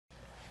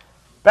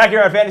Back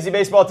here on Fantasy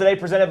Baseball Today,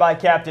 presented by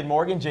Captain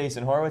Morgan,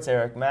 Jason Horowitz,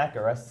 Mack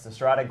and Orestes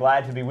Destrade.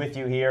 Glad to be with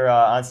you here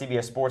on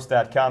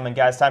CBSSports.com. And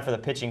guys, time for the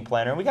pitching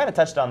planner. And we kind of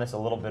touched on this a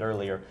little bit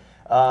earlier.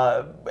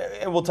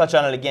 And we'll touch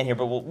on it again here,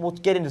 but we'll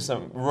get into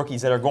some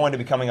rookies that are going to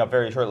be coming up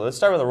very shortly. Let's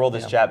start with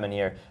Aroldis Chapman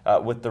here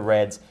with the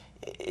Reds.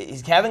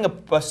 He's having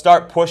a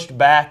start pushed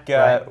back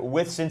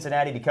with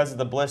Cincinnati because of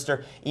the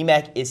blister.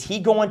 Emac, is he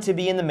going to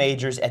be in the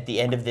majors at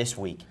the end of this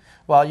week?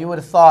 Well, you would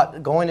have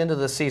thought going into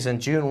the season,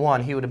 June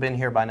 1, he would have been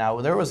here by now.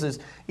 There was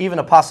even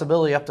a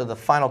possibility up to the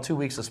final 2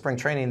 weeks of spring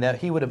training that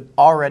he would have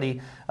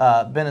already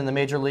been in the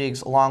major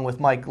leagues along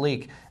with Mike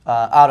Leake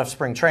out of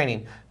spring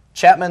training.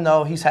 Chapman,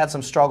 though, he's had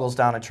some struggles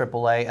down at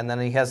AAA, and then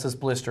he has this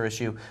blister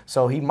issue,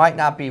 so he might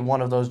not be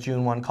one of those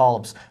June 1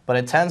 call-ups. But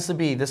it tends to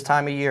be this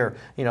time of year.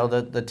 You know,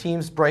 the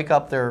teams break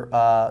up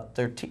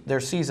their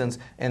seasons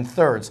in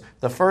thirds.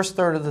 The first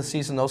third of the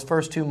season, those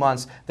first 2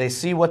 months, they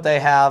see what they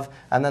have,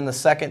 and then the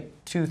second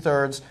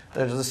 2/3,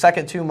 the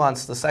second 2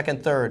 months, the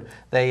second third,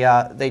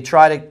 they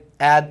try to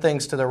add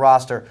things to their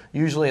roster.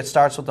 Usually it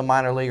starts with the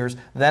minor leaguers,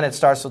 then it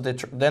starts with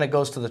then it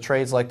goes to the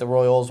trades like the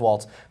Roy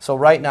Oswalds. So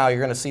right now you're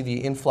going to see the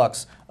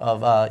influx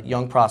of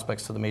young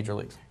prospects to the major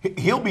leagues.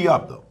 He'll be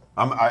up though.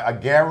 I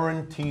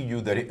guarantee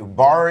you that,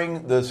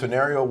 barring the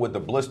scenario with the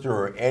blister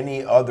or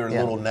any other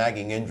little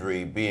nagging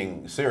injury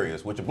being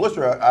serious, which a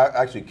blister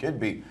actually could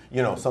be,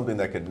 you know, something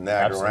that could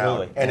nag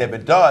around. And if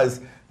it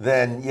does,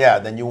 then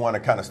you want to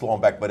kind of slow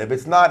him back. But if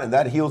it's not and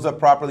that heals up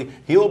properly,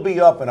 he'll be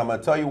up. And I'm going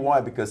to tell you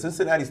why. Because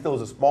Cincinnati still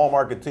is a small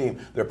market team.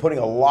 They're putting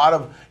a lot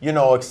of,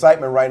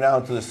 excitement right now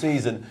into the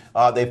season.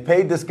 They've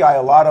paid this guy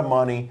a lot of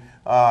money.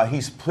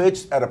 He's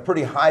pitched at a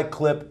pretty high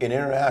clip in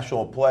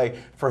international play.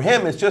 For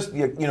him, it's just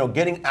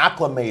getting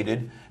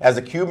acclimated as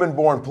a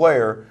Cuban-born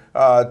player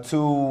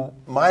to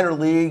minor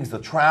leagues, the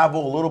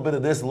travel, a little bit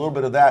of this, a little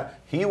bit of that.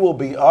 He will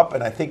be up,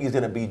 and I think he's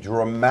going to be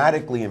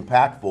dramatically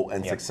impactful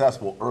and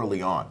successful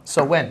early on.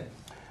 So when?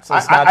 So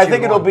I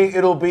think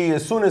it'll be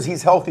as soon as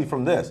he's healthy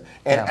from this,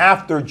 and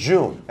after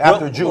June.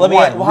 June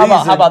 1.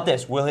 How about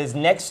this? Will his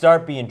next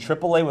start be in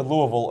AAA with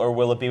Louisville, or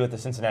will it be with the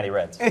Cincinnati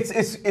Reds?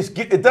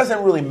 It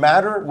doesn't really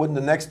matter when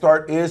the next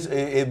start is.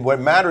 What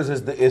matters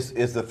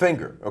is the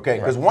finger, okay?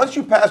 Because once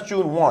you pass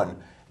June 1.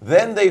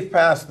 Then they've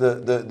passed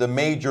the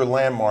major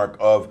landmark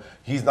of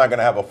he's not going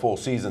to have a full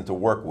season to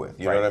work with.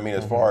 You know what I mean?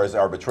 As far as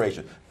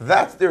arbitration,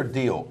 that's their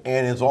deal,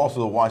 and it's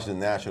also the Washington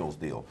Nationals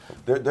deal.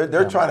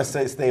 They're trying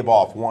to stave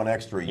off one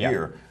extra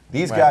year.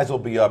 These guys will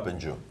be up in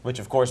June. Which,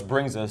 of course,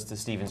 brings us to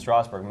Stephen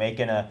Strasburg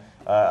making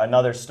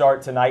another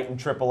start tonight in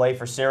AAA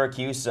for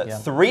Syracuse.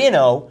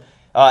 3-0.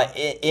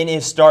 In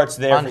his starts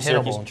there for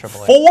Syracuse.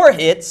 4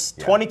 hits,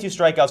 22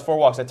 strikeouts, 4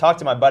 walks. I talked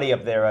to my buddy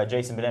up there,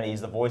 Jason Benetti.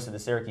 He's the voice of the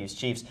Syracuse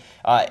Chiefs.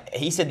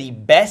 He said the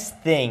best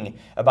thing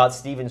about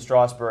Stephen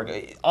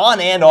Strasburg,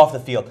 on and off the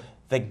field,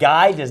 the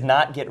guy does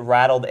not get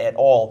rattled at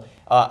all.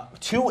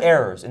 2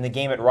 errors in the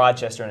game at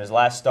Rochester in his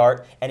last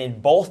start, and in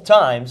both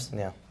times,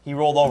 he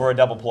rolled over a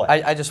double play.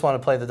 I just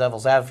want to play the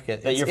devil's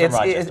advocate. You're from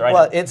Rochester, right?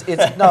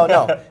 Well,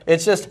 no.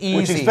 It's just easy.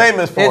 Which he's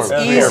famous for. It's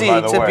easy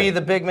to be the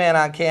big man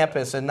on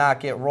campus and not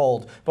get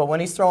rolled. But when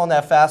he's throwing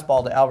that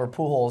fastball to Albert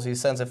Pujols, he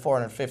sends it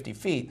 450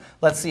 feet.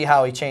 Let's see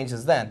how he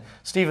changes then.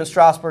 Stephen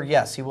Strasburg,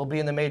 yes, he will be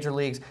in the major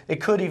leagues. It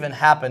could even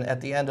happen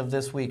at the end of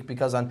this week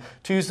because on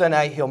Tuesday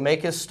night he'll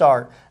make his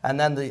start, and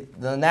then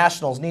the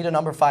Nationals need a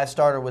number 5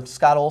 starter with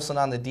Scott Olson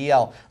on the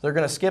DL. They're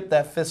going to skip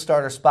that 5th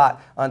starter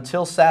spot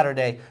until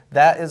Saturday.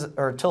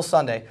 Until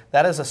Sunday.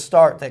 That is a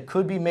start that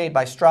could be made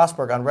by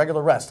Strasburg on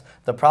regular rest.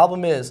 The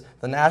problem is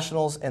the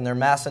Nationals and their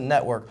Masson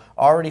network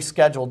already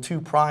scheduled 2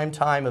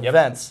 primetime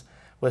events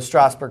with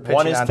Strasburg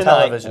pitching on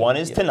television. One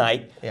is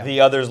tonight,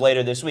 the other's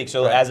later this week.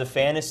 So as a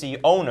fantasy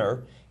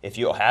owner, if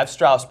you have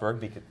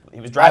Strasburg, because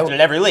he was drafted in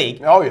every league,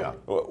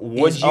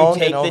 would you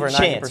take the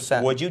chance?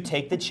 90%. Would you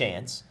take the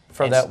chance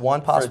for that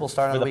one possible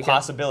start on the weekend? For the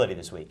possibility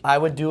this week? I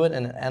would do it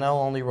in an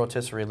NL-only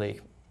rotisserie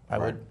league.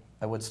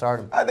 I would start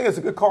him. I think it's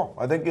a good call.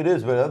 I think it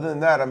is. But other than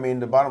that, I mean,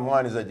 the bottom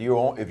line is that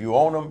if you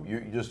own him, you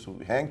just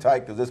hang tight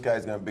because this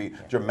guy's going to be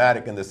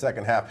dramatic in the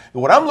second half.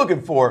 What I'm looking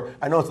for,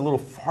 I know it's a little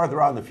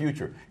farther out in the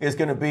future, is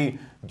going to be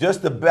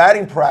just the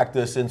batting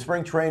practice in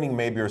spring training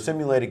maybe, or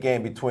simulated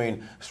game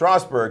between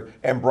Strasburg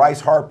and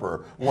Bryce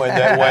Harper when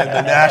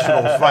the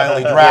Nationals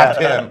finally draft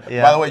him.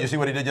 By the way, you see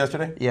what he did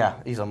yesterday? Yeah,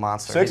 he's a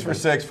monster. 6 for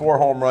 6, 4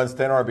 home runs,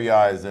 10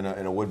 RBIs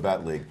in a wood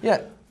bat league.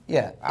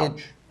 Yeah.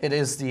 Ouch. It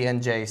is the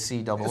NJCAA.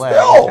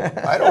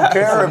 Still, I don't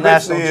care if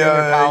it's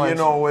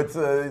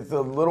the it's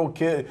a little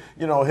kid,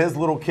 his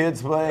little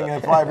kids playing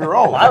at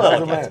 5-year-old. My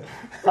little kids.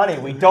 Honey,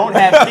 we don't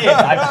have kids.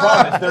 I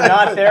promise. They're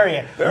not there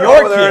yet. They're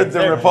over there at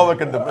the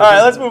Republican division. All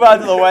right, let's move on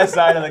to the west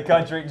side of the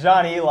country.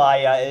 John Eli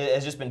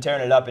has just been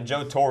tearing it up, and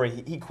Joe Torre,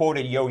 he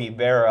quoted Yogi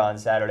Berra on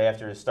Saturday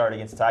after his start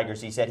against the Tigers.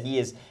 He said he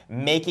is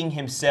making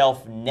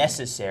himself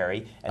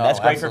necessary, and that's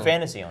great for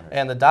fantasy owners.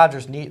 And the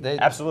Dodgers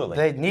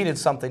they needed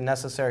something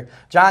necessary.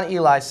 John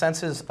Eli, since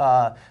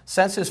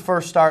his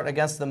first start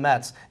against the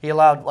Mets, he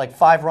allowed like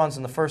 5 runs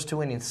in the first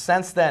 2 innings.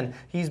 Since then,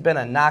 he's been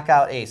a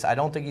knockout ace. I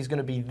don't think he's going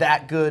to be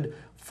that good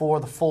for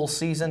the full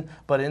season.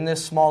 But in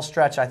this small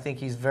stretch, I think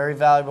he's very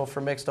valuable for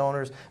mixed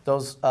owners.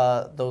 Those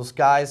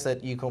guys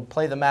that you can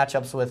play the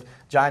matchups with,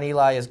 John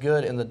Eli is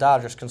good, and the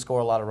Dodgers can score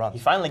a lot of runs. He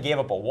finally gave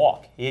up a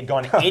walk. He had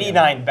gone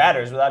 89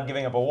 batters without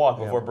giving up a walk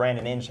before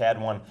Brandon Inge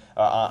had one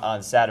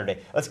on Saturday.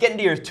 Let's get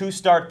into your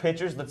two-start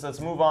pitchers. Let's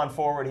move on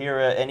forward here.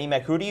 And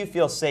Emac, who do you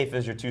feel safe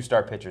as your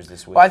two-start pitchers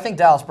this week? Well, I think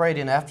Dallas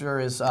Braden, after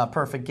his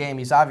perfect game,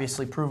 he's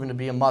obviously proven to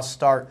be a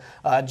must-start.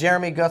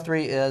 Jeremy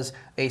Guthrie is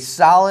a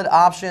solid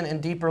option in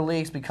deeper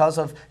leagues because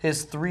of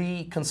his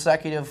 3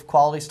 consecutive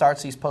quality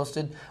starts he's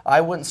posted.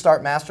 I wouldn't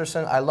start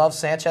Masterson. I love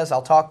Sanchez.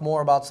 I'll talk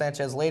more about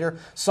Sanchez later.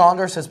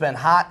 Saunders has been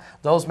hot.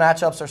 Those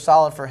matchups are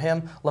solid for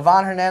him.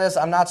 Livan Hernandez,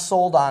 I'm not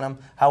sold on him.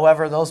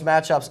 However, those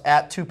matchups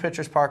at 2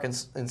 Pitchers Park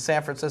in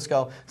San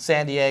Francisco,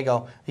 San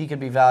Diego, he could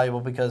be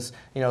valuable because,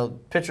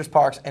 Pitchers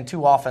Parks and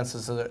 2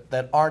 offenses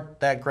that aren't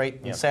that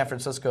great in San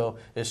Francisco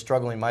is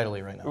struggling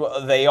mightily right now.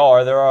 Well, they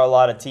are. There are a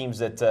lot of teams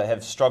that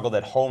have struggled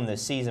at home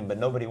this season, but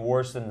nobody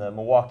worse than the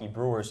Milwaukee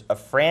Brewers. A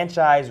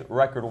franchise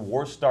record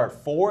worst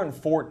start,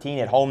 4-14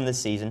 at home this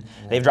season.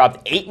 They've dropped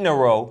 8 in a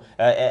row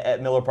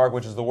at Miller Park,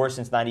 which is the worst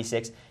since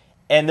 #96.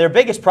 And their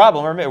biggest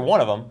problem, or maybe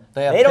one of them,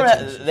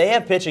 they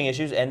have pitching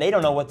issues, and they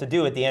don't know what to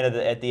do at the end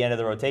of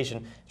the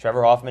rotation.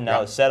 Trevor Hoffman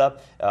now is set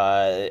up.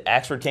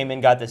 Axford came in,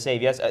 got the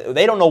save. Yes,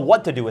 they don't know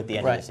what to do at the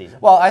end of the season.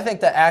 Well, I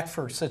think the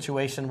Axford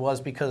situation was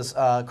because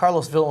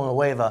Carlos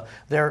Villanueva,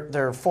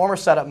 their former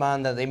setup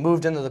man that they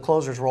moved into the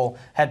closer's role,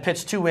 had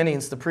pitched 2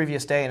 innings the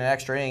previous day in an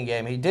extra inning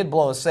game. He did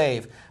blow a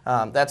save.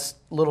 That's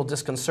a little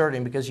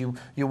disconcerting because you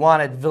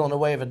wanted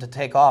Villanueva to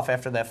take off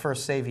after that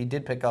first save he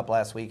did pick up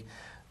last week.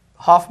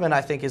 Hoffman, I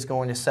think, is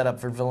going to set up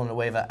for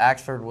Villanueva.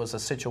 Axford was a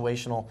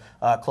situational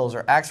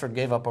closer. Axford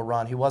gave up a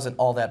run. He wasn't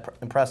all that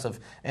impressive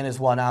in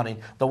his one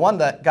outing. The one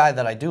guy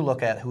that I do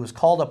look at who was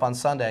called up on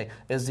Sunday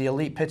is the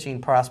elite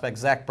pitching prospect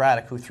Zach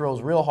Braddock, who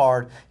throws real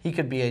hard. He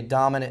could be a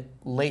dominant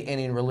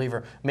late-inning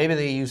reliever. Maybe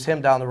they use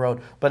him down the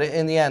road. But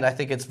in the end, I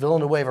think it's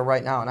Villanueva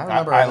right now. And I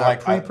remember in our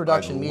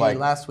pre-production meeting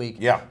last week,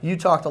 you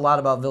talked a lot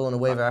about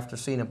Villanueva after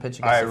seeing him pitch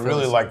against the Phillies. I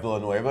really like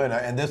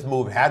Villanueva, and this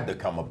move had to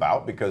come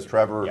about because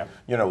Trevor,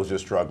 was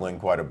just struggling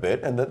quite a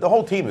bit, and the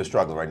whole team is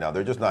struggling right now.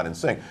 They're just not in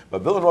sync.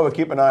 But Villanueva,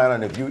 keep an eye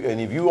on it.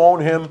 If you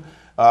own him,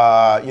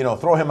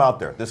 throw him out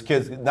there. This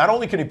kid, not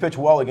only can he pitch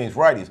well against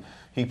righties,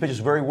 he pitches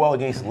very well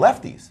against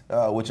lefties,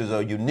 which is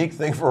a unique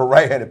thing for a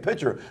right-handed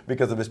pitcher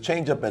because of his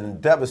changeup and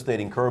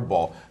devastating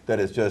curveball that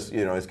is just,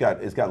 it's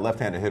got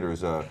left-handed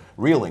hitters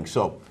reeling.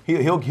 So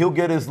he'll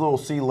get his little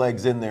sea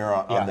legs in there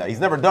on that. He's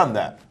never done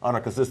that on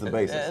a consistent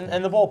basis.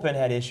 And the bullpen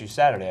had issues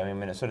Saturday. I mean,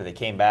 Minnesota, they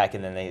came back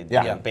and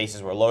then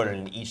bases were loaded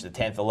in each the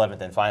 10th,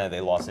 11th, and finally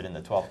they lost it in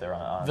the 12th there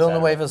on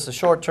Villanueva's the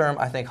short term.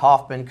 I think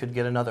Hoffman could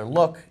get another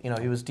look.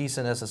 He was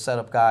decent as a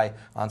setup guy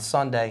on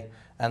Sunday.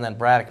 And then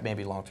Braddock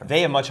maybe long term. They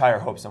have much higher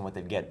hopes than what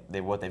they've gotten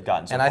so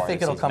far. And I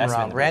think it'll come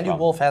around. Randy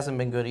Wolf hasn't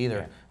been good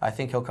either. I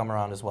think he'll come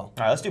around as well.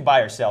 All right, let's do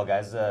buy or sell,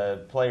 guys.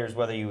 Players,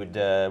 whether you would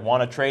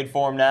want to trade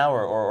for them now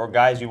or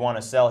guys you want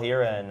to sell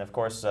here. And, of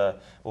course,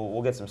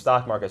 we'll get some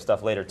stock market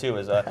stuff later, too.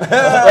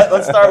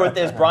 Let's start with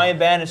this. Brian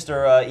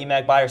Bannister,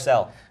 EMAC, buy or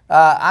sell?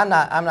 I'm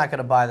not going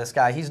to buy this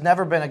guy. He's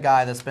never been a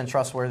guy that's been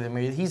trustworthy to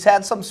me. He's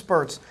had some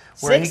spurts.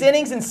 Where 6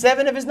 innings in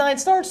 7 of his 9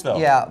 starts, though.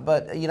 Yeah,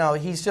 but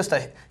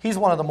he's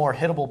one of the more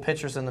hittable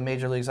pitchers in the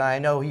major leagues. I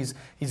know he's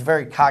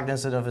very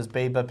cognizant of his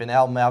BABIP, and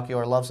Al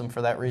Malchior loves him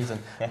for that reason.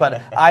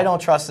 But I don't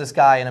trust this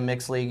guy in a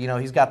mixed league.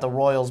 He's got the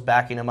Royals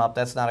backing him up.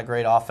 That's not a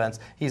great offense.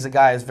 He's a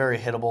guy who's very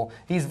hittable.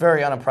 He's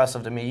very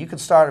unimpressive to me. You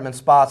could start him in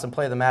spots and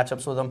play the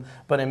matchups with him,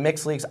 but in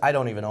mixed leagues, I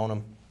don't even own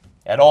him.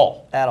 At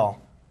all? At all.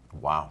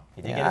 Wow.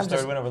 He did get his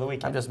third win over the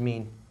weekend. I'm just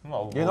mean.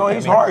 Well,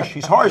 he's harsh.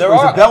 He's harsh. He's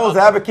a devil's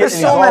advocate.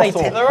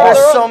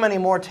 There's so many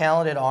more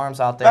talented arms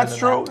out there. That's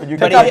true. You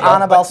pick up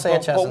Anibal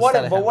Sanchez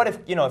but what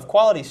if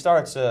quality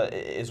starts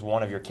is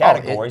one of your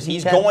categories?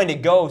 He's going to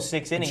go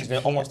 6 innings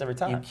almost every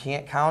time. You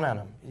can't count on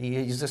him.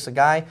 He's just a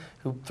guy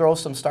who throws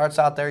some starts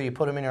out there. You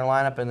put him in your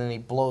lineup, and then he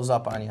blows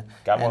up on you.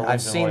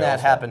 I've seen that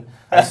happen.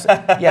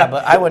 Yeah,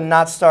 but I would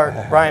not start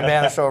Brian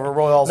Bannister over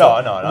Roy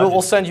Olson. No.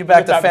 We'll send you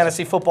back to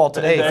fantasy football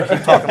today if you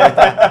keep talking like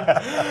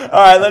that. All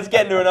right, let's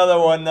get into another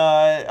one.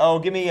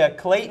 Give me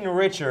Clayton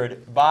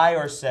Richard, buy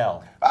or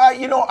sell?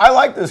 I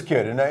like this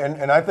kid,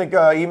 and I think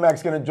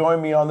EMAC's going to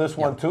join me on this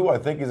one too. I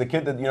think he's a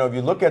kid that, if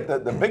you look at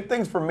the big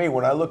things for me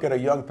when I look at a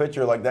young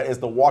pitcher like that is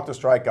the walk to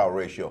strikeout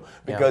ratio,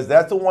 because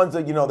that's the ones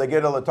that they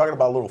get talking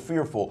about a little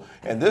fearful.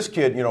 And this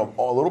kid, a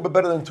little bit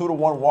better than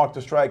 2-to-1 walk to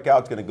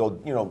strikeout. It's going to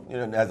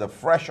go, has a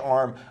fresh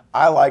arm.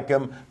 I like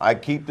him. I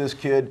keep this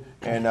kid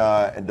and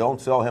don't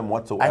sell him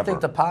whatsoever. I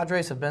think the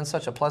Padres have been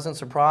such a pleasant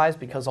surprise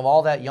because of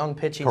all that young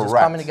pitching just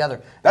coming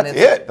together. That's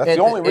it. That's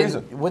the only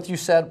reason.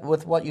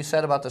 With what you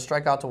said about the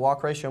strikeout to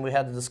walk ratio, and we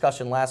had the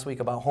discussion last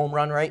week about home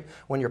run rate.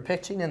 When you're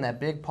pitching in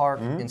that big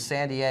park in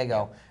San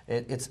Diego,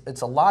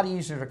 it's a lot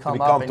easier to come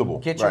up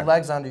and get your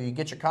legs under you,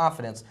 get your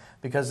confidence.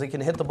 because they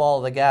can hit the ball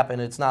to the gap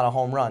and it's not a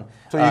home run.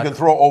 So you can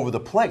throw over the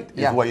plate is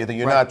yeah, what you think.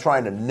 You're not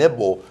trying to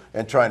nibble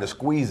and trying to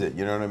squeeze it.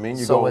 You know what I mean?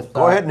 You go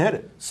ahead and hit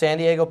it. San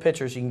Diego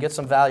pitchers, you can get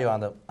some value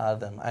out of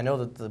them. I know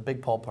that the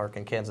big ballpark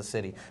in Kansas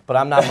City, but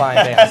I'm not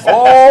buying Vance.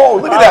 Oh,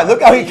 look at that.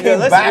 Look how he came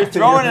back. You're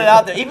throwing it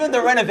out there. Even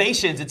the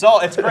renovations, it's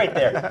great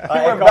there. He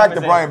went back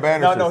to Brian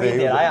Bannister. No, he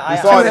did.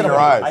 I saw it in your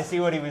eyes. I see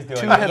what he was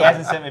doing. He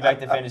hasn't sent me back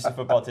to fantasy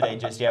football today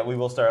just yet. We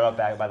will start up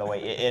back, by the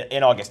way,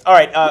 in August. All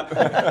right,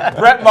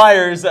 Brett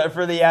Myers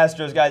for the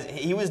Astros, guys.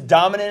 He was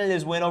dominant in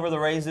his win over the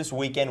Rays this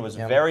weekend. Was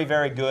very,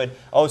 very good.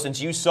 Oh, since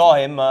you saw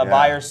him,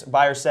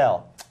 buy or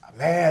sell?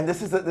 Man,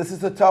 this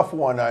is a tough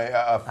one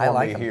for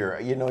me here.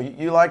 You know,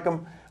 you like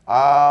him.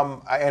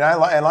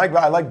 I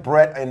like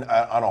Brett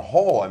on a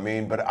whole. I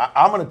mean, but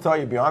I'm going to tell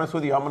you, be honest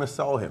with you, I'm going to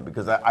sell him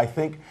because I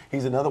think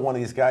he's another one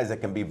of these guys that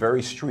can be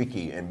very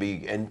streaky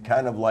and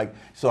kind of like.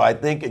 So I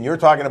think, and you're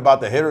talking about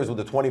the hitters with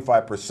the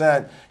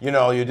 25%. You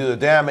know, you do the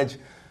damage.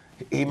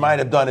 He might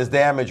have done his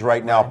damage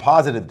right now,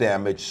 positive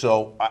damage.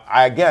 So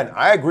I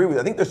agree with you.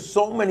 I think there's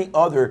so many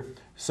other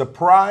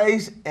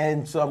surprise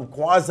and some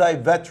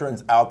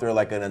quasi-veterans out there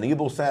like an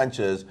Aníbal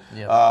Sanchez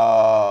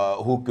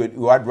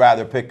who I'd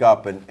rather pick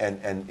up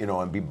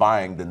and be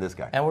buying than this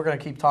guy. And we're going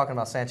to keep talking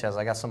about Sanchez.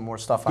 I got some more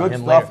stuff on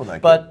him later.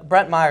 But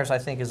Brett Myers, I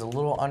think, is a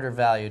little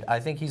undervalued. I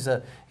think he's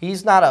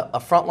not a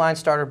frontline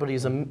starter, but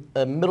he's a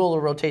middle of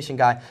the rotation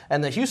guy.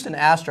 And the Houston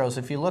Astros,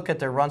 if you look at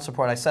their run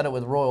support, I said it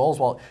with Roy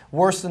Oswalt,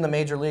 worse than the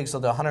major leagues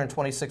of the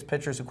 126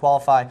 pitchers who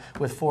qualify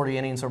with 40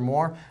 innings or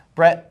more.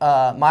 Brett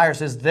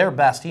Myers is their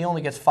best. He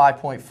only gets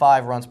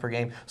 5.5 runs per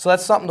game. So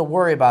that's something to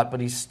worry about,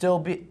 but he's still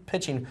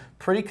pitching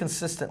pretty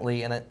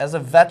consistently. And as a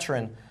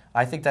veteran,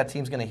 I think that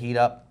team's going to heat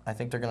up. I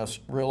think they're going to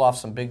reel off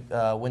some big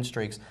win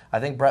streaks.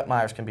 I think Brett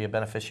Myers can be a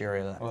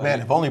beneficiary of that.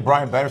 Man, if only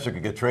Brian Bannister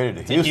could get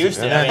traded to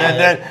Houston.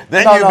 Then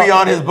you'd be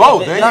on his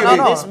boat.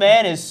 This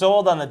man is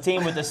sold on the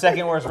team with the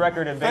second worst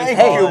record in baseball.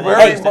 Thank you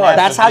very much.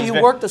 That's how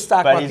you work the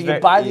stock market.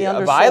 You buy the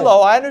undersold. Buy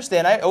low, I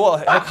understand.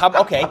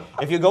 Okay,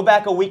 if you go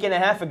back a week and a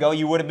half ago,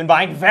 you would have been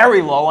buying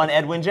very low on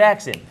Edwin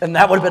Jackson. And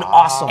that would have been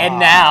awesome. And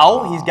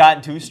now he's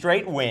gotten 2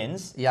 straight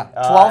wins. Yeah,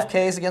 12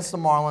 Ks against the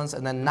Marlins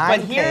and then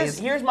 9 Ks. But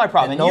here's my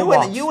problem.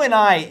 You and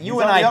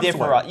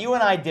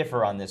I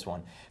differ on this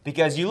one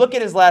because you look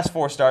at his last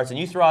 4 starts and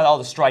you throw out all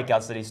the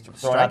strikeouts that he's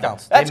thrown out there.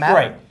 That's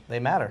great. They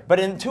matter. But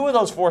in 2 of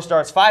those 4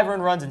 starts, 5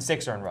 earned runs and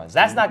 6 earned runs.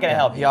 That's not going to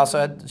help you. He also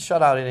had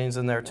shutout innings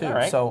in there too.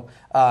 Right. So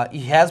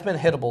he has been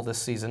hittable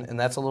this season, and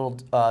that's a little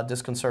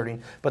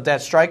disconcerting. But that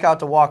strikeout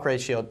to walk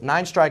ratio,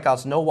 9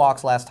 strikeouts, no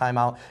walks last time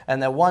out,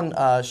 and that one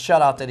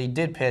shutout that he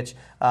did pitch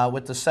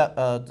with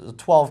the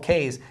 12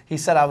 Ks, he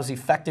said I was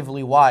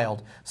effectively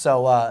wild.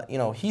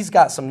 So he's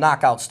got some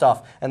knockout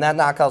stuff, and that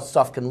knockout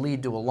stuff can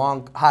lead to a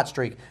long hot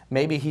streak.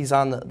 Maybe he's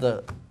on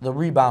the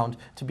rebound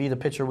to be the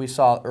pitcher we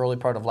saw early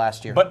part of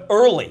last year. But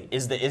early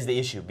is the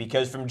issue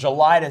because from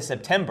July to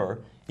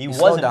September, he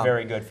wasn't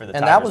very good for the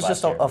Tigers. And that was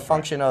just a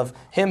function of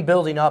him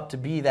building up to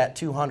be that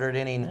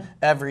 200-inning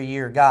every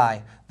year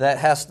guy.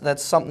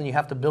 That's something you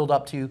have to build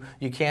up to.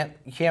 You can't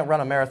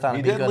run a marathon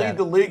and be good at it. He did lead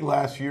the league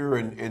last year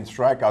in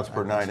strikeouts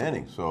per 9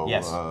 innings. So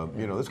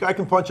this guy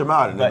can punch him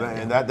out, and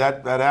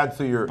that adds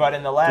to your league. But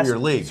in the last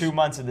 2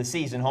 months of the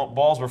season,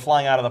 balls were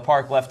flying out of the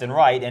park left and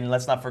right, and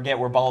let's not forget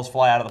where balls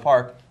fly out of the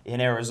park in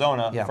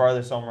Arizona.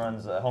 Farthest home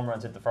runs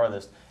hit the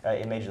farthest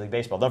in Major League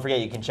Baseball. Don't forget,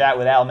 you can chat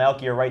with Al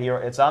Melchior right here.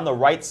 It's on the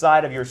right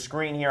side of your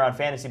screen here on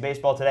Fantasy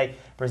Baseball Today,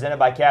 presented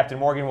by Captain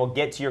Morgan. We'll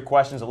get to your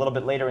questions a little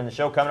bit later in the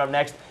show. Coming up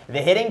next,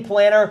 the hitting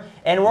planner,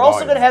 and we're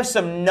also going to have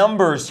some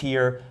numbers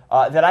here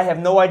that I have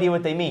no idea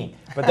what they mean.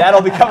 But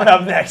that'll be coming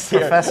up next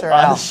here on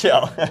the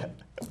show.